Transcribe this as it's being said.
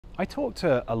I talk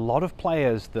to a lot of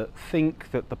players that think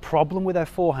that the problem with their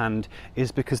forehand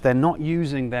is because they're not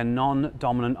using their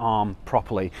non-dominant arm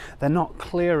properly. They're not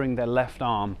clearing their left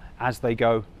arm as they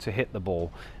go to hit the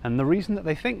ball. And the reason that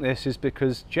they think this is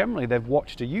because generally they've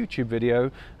watched a YouTube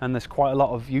video, and there's quite a lot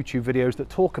of YouTube videos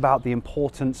that talk about the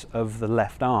importance of the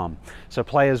left arm. So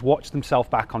players watch themselves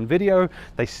back on video,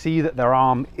 they see that their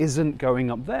arm isn't going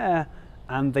up there,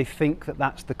 and they think that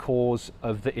that's the cause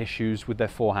of the issues with their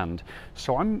forehand.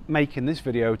 So I'm making this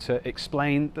video to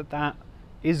explain that that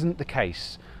isn't the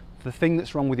case. The thing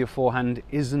that's wrong with your forehand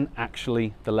isn't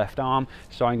actually the left arm.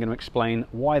 So I'm going to explain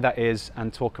why that is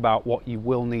and talk about what you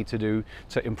will need to do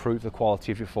to improve the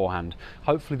quality of your forehand.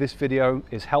 Hopefully this video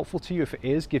is helpful to you. If it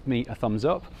is, give me a thumbs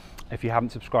up. If you haven't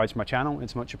subscribed to my channel,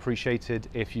 it's much appreciated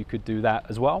if you could do that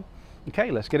as well.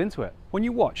 Okay, let's get into it. When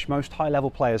you watch most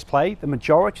high-level players play, the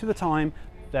majority of the time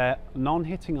their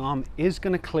non-hitting arm is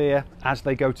going to clear as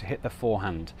they go to hit the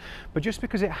forehand. But just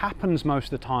because it happens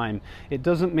most of the time, it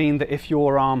doesn't mean that if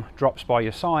your arm drops by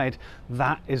your side,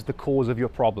 that is the cause of your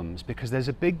problems, because there's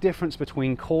a big difference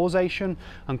between causation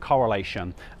and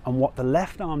correlation. And what the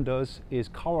left arm does is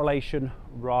correlation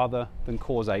rather than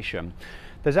causation.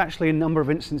 There's actually a number of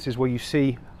instances where you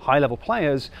see high-level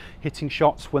players hitting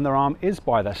shots when their arm is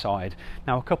by their side.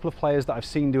 Now, a couple of players that I've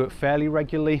seen do it fairly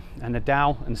regularly are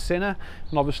Nadal and Sinner,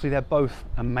 and obviously they're both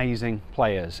amazing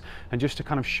players. And just to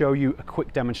kind of show you a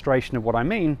quick demonstration of what I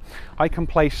mean, I can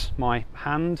place my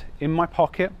hand in my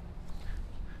pocket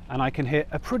and I can hit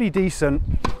a pretty decent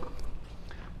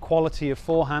quality of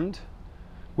forehand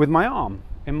with my arm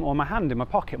or my hand in my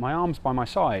pocket. My arm's by my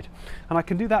side, and I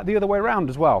can do that the other way around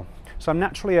as well. So I'm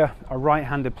naturally a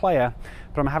right-handed player,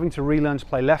 but I'm having to relearn to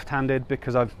play left-handed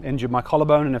because I've injured my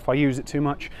collarbone, and if I use it too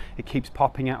much, it keeps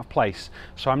popping out of place.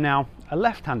 So I'm now a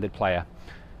left-handed player.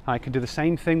 I can do the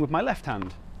same thing with my left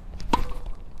hand.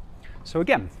 So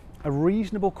again, a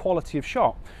reasonable quality of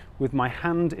shot with my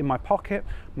hand in my pocket,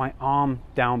 my arm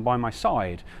down by my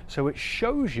side. So it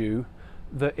shows you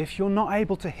that if you're not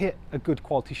able to hit a good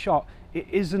quality shot, it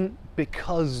isn't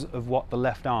because of what the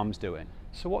left arm's doing.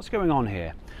 So what's going on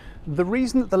here? The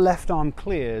reason that the left arm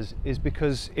clears is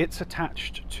because it's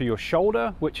attached to your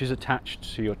shoulder, which is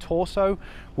attached to your torso,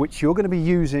 which you're going to be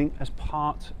using as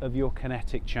part of your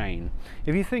kinetic chain.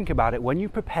 If you think about it, when you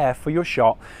prepare for your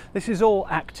shot, this is all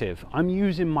active. I'm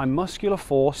using my muscular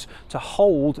force to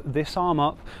hold this arm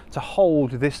up,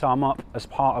 as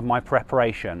part of my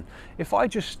preparation. If I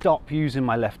just stop using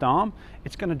my left arm,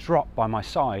 it's going to drop by my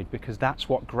side because that's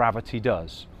what gravity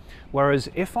does. Whereas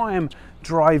if I am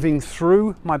driving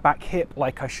through my back hip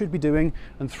like I should be doing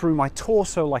and through my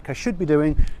torso like I should be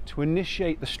doing to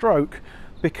initiate the stroke,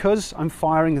 because I'm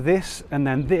firing this and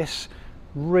then this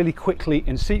really quickly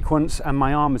in sequence and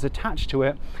my arm is attached to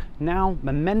it, now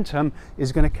momentum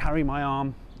is going to carry my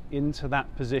arm into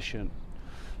that position.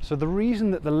 So the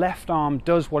reason that the left arm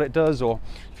does what it does, or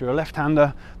if you're a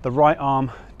left-hander, the right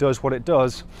arm does what it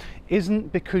does,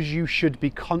 isn't because you should be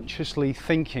consciously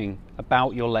thinking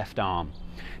about your left arm.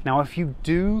 Now, if you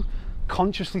do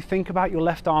consciously think about your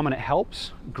left arm and it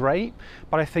helps, great,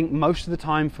 but I think most of the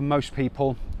time for most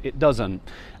people it doesn't.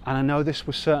 And I know this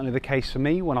was certainly the case for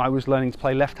me when I was learning to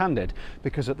play left-handed,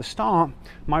 because at the start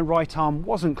my right arm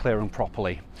wasn't clearing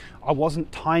properly. I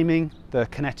wasn't timing the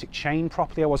kinetic chain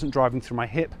properly, I wasn't driving through my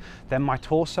hip, then my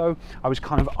torso. I was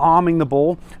kind of arming the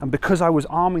ball, and because I was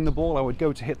arming the ball I would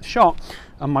go to hit the shot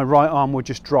and my right arm would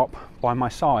just drop by my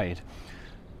side.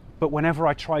 But whenever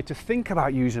I tried to think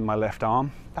about using my left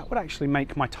arm, that would actually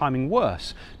make my timing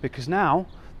worse, because now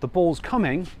the ball's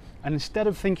coming, and instead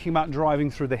of thinking about driving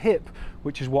through the hip,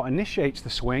 which is what initiates the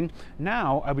swing,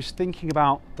 now I was thinking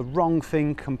about the wrong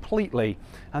thing completely.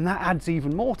 And that adds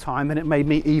even more time, and it made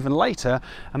me even later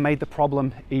and made the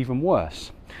problem even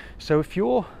worse. So if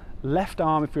your left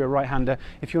arm, if you're a right-hander,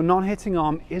 if your non-hitting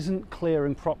arm isn't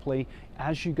clearing properly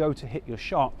as you go to hit your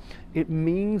shot, it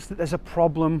means that there's a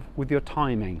problem with your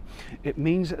timing. It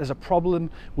means that there's a problem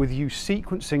with you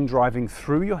sequencing driving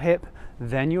through your hip,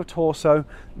 then your torso,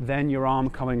 then your arm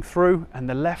coming through, and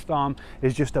the left arm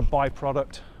is just a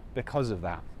byproduct because of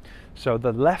that. So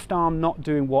the left arm not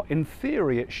doing what in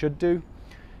theory it should do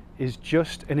is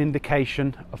just an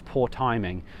indication of poor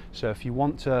timing. So if you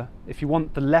want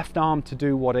the left arm to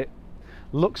do what it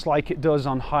looks like it does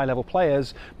on high-level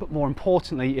players, but more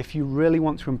importantly, if you really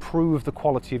want to improve the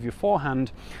quality of your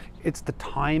forehand, it's the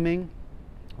timing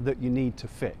that you need to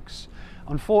fix.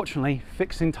 Unfortunately,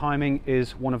 fixing timing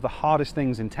is one of the hardest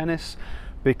things in tennis,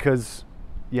 because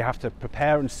you have to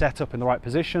prepare and set up in the right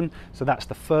position. So that's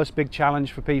the first big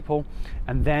challenge for people.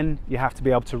 And then you have to be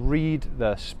able to read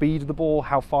the speed of the ball,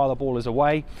 how far the ball is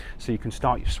away, so you can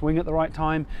start your swing at the right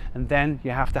time. And then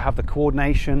you have to have the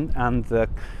coordination and the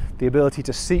ability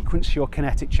to sequence your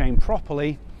kinetic chain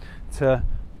properly to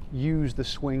use the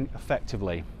swing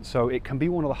effectively. So it can be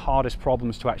one of the hardest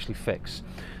problems to actually fix.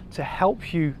 To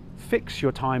help you fix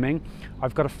your timing,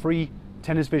 I've got a free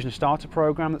Tennis Vision Starter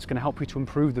program that's going to help you to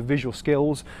improve the visual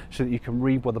skills so that you can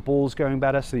read where the ball's going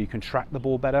better, so you can track the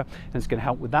ball better, and it's going to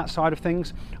help with that side of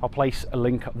things. I'll place a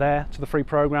link up there to the free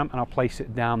program, and I'll place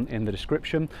it down in the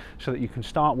description so that you can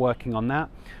start working on that.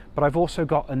 But I've also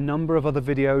got a number of other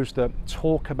videos that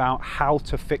talk about how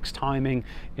to fix timing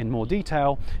in more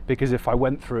detail, because if I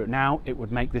went through it now, it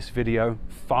would make this video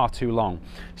far too long.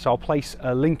 So I'll place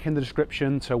a link in the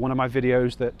description to one of my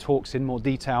videos that talks in more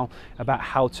detail about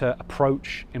how to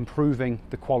approach improving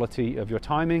the quality of your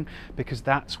timing, because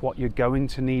that's what you're going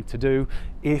to need to do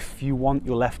if you want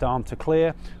your left arm to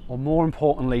clear, or more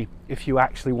importantly, if you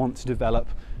actually want to develop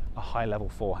a high level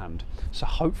forehand. So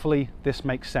hopefully this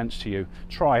makes sense to you.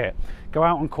 Try it. Go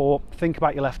out on court, think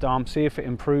about your left arm, see if it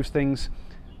improves things.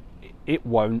 It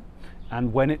won't.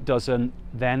 And when it doesn't,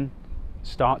 then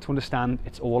start to understand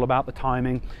it's all about the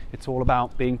timing. It's all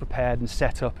about being prepared and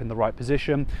set up in the right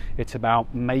position. It's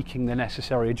about making the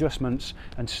necessary adjustments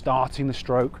and starting the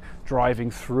stroke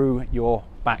driving through your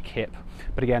back hip.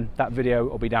 But again, that video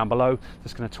will be down below.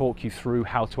 That's going to talk you through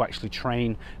how to actually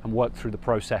train and work through the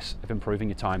process of improving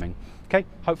your timing. Okay,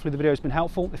 hopefully the video has been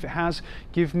helpful. If it has,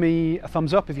 give me a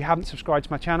thumbs up. If you haven't subscribed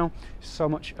to my channel, so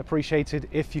much appreciated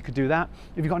if you could do that.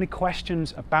 If you've got any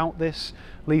questions about this,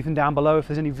 leave them down below. If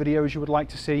there's any videos you would like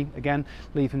to see, again,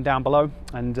 leave them down below,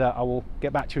 and I will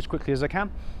get back to you as quickly as I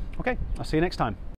can. Okay, I'll see you next time.